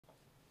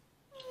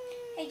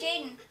Hey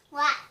J.A.N.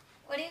 What?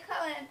 What do you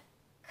call a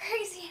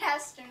crazy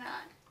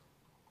astronaut?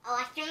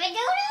 Electrodoodle?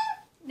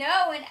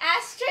 No, an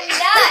astronaut!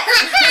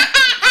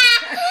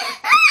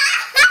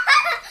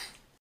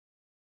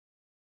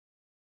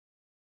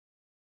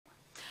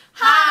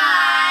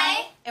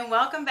 Hi! And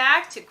welcome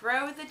back to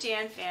Grow with the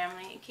J.A.N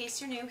family. In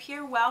case you're new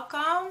here,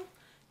 welcome.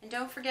 And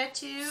don't forget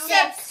to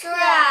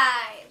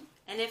Subscribe!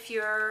 And if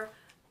you're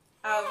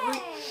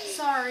Yay.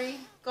 sorry,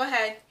 go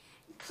ahead.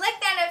 Click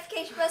that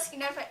notification bell so you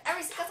get notified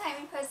every single time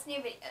we post a new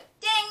video.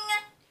 Ding!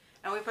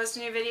 And we post a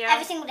new video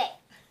Every single day.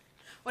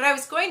 What I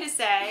was going to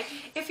say,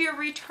 if you're a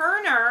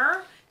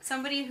returner,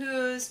 somebody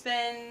who's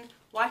been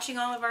watching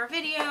all of our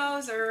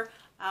videos or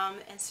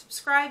and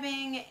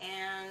subscribing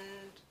and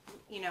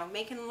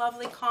making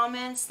lovely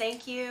comments,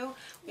 thank you.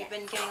 We've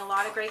been getting a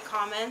lot of great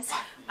comments.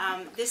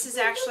 This is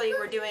actually,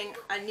 we're doing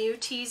a new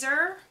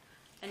teaser,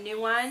 a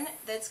new one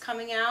that's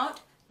coming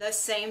out the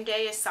same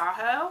day as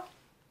Saho,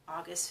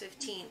 August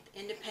 15th,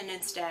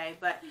 Independence Day.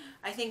 But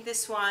I think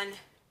this one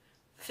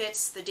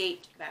fits the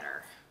date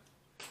better.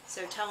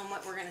 So tell them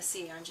what we're going to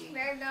see, Anji.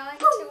 We're going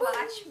to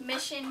watch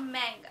Mission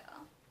Mangal.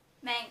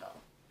 Mango.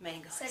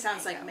 Said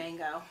Sounds mango. like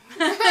mango.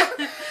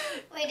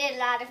 We did a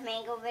lot of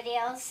mango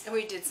videos. And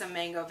we did some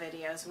mango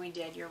videos. We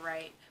did, you're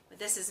right. But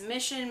this is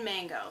Mission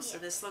Mango. So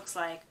this looks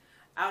like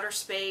outer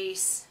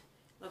space.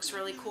 Looks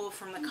really cool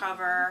from the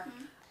cover.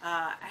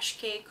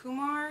 Akshay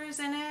Kumar is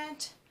in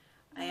it.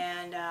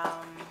 And,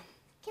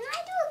 Can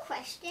I do a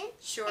question?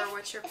 sure,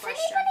 what's your If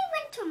question? anybody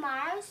went to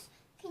Mars,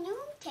 can you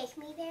take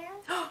me there?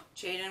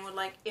 J.A.N would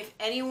like, if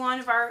any one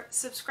of our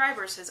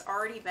subscribers has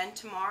already been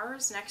to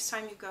Mars, next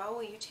time you go,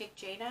 will you take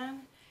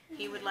J.A.N?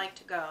 He would like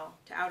to go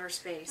to outer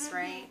space,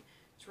 right?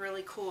 It's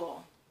really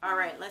cool. All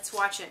right, let's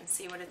watch it and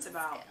see what it's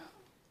about.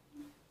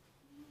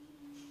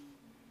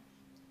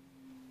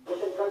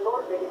 Whoa!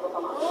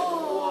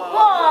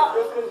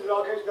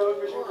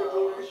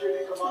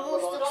 It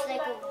almost looks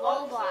like a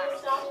robot.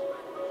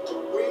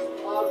 We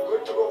are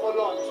good to go for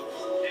launch.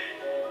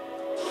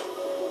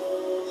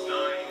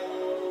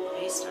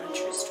 Based on a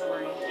true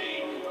story.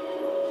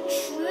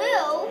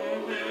 True?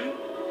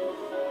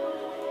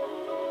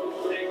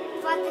 I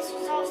thought this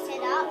was all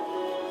set up.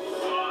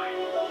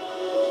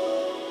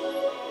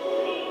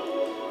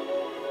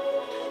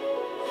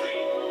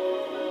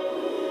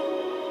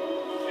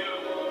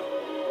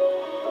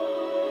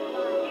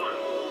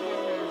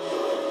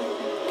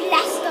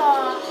 Blast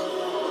off!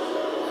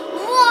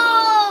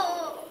 Whoa!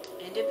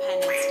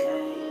 Independence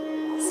Day.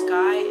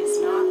 Sky is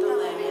not the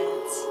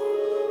limit.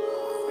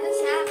 What does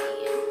that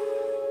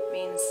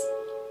mean? Means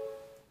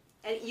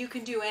you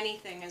can do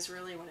anything is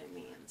really what it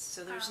means.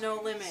 So there's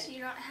no limit. So you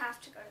don't have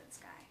to go to the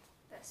sky,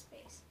 the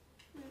space.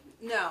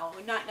 No,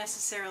 not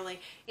necessarily.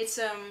 It's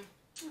a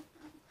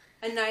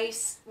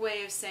nice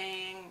way of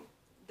saying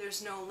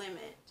there's no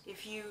limit.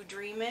 If you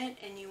dream it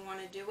and you want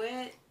to do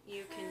it,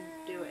 you can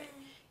do it.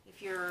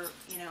 If you're,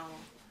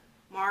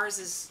 Mars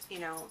is,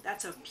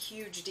 that's a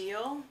huge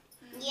deal.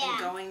 Yeah. And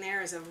going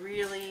there is a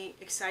really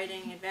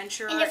exciting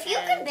adventure. And if you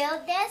could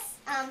build this,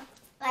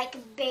 like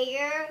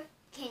bigger,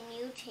 can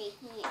you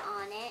take me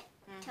on it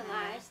to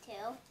Mars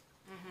too?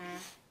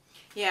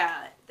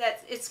 Yeah,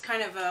 it's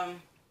kind of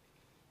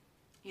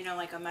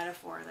like a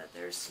metaphor that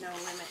there's no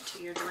limit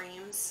to your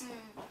dreams.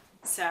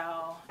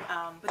 So,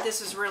 but this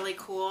is really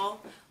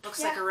cool.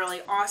 Looks like a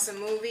really awesome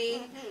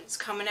movie. It's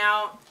coming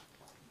out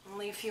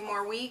only a few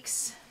more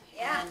weeks.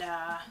 Yeah.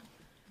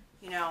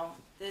 And,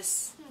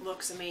 this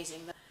looks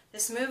amazing.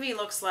 This movie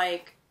looks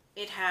like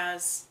it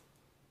has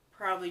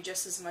probably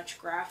just as much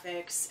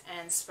graphics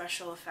and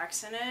special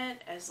effects in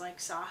it as like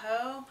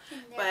Saho.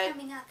 And they're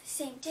coming out the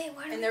same day.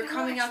 And they're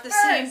coming out the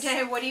same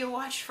day. What do you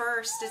watch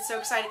first? It's so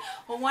exciting.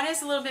 Well, one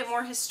is a little bit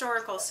more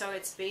historical, so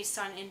it's based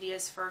on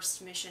India's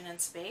first mission in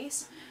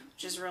space,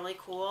 which is really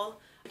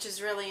cool, which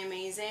is really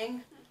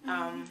amazing.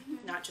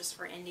 Not just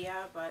for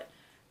India, but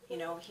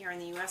here in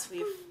the U.S.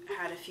 we've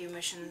had a few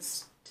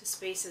missions to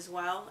space as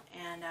well.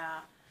 And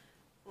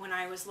when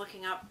I was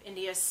looking up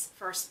India's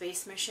first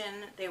space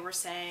mission, they were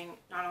saying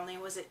not only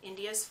was it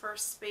India's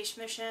first space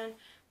mission,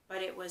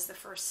 but it was the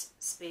first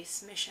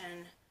space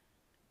mission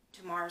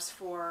to Mars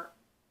for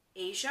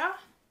Asia,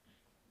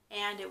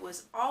 and it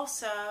was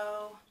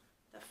also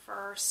the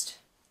first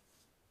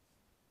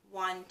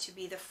one to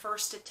be the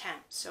first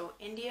attempt. So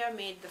India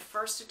made the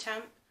first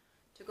attempt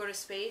to go to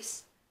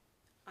space,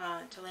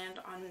 to land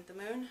on the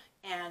moon,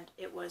 and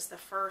it was the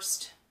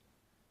first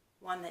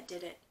one that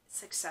did it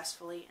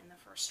successfully in the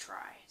first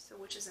try, so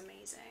which is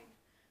amazing.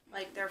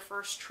 Like their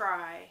first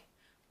try,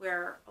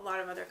 where a lot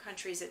of other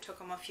countries it took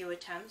them a few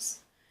attempts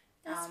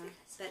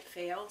that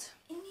failed.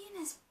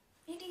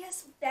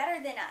 India's better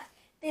than us.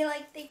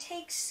 They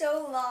take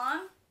so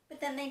long,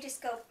 but then they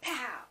just go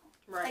pow.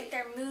 Right. Like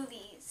their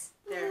movies.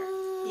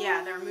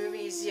 Their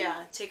movies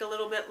take a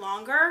little bit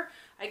longer.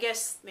 I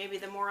guess maybe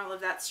the moral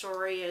of that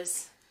story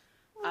is,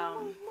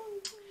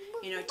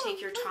 take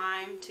your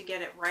time to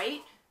get it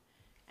right.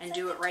 And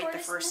do it right the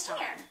first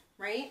time,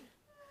 right?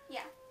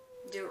 Yeah.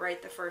 Do it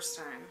right the first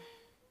time.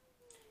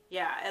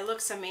 Yeah, it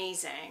looks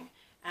amazing.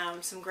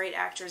 Some great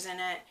actors in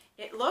it.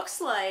 It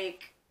looks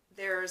like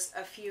there's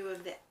a few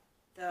of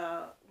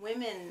the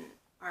women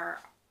are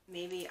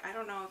maybe, I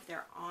don't know if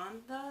they're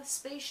on the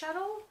space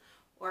shuttle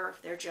or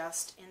if they're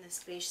just in the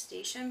space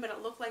station, but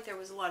it looked like there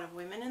was a lot of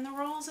women in the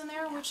roles in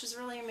there, which is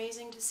really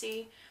amazing to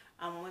see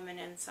women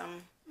in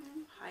some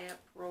high up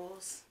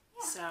roles.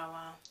 Yeah. So,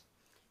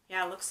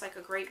 yeah, it looks like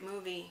a great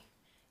movie.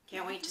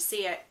 Can't wait to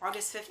see it.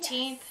 August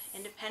 15th,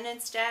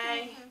 Independence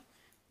Day,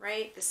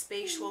 right? The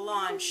space will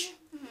launch.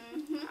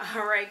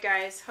 All right,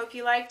 guys. Hope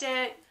you liked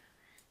it,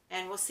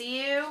 and we'll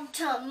see you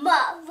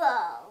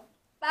tomorrow.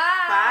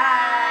 Bye.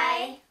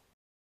 Bye.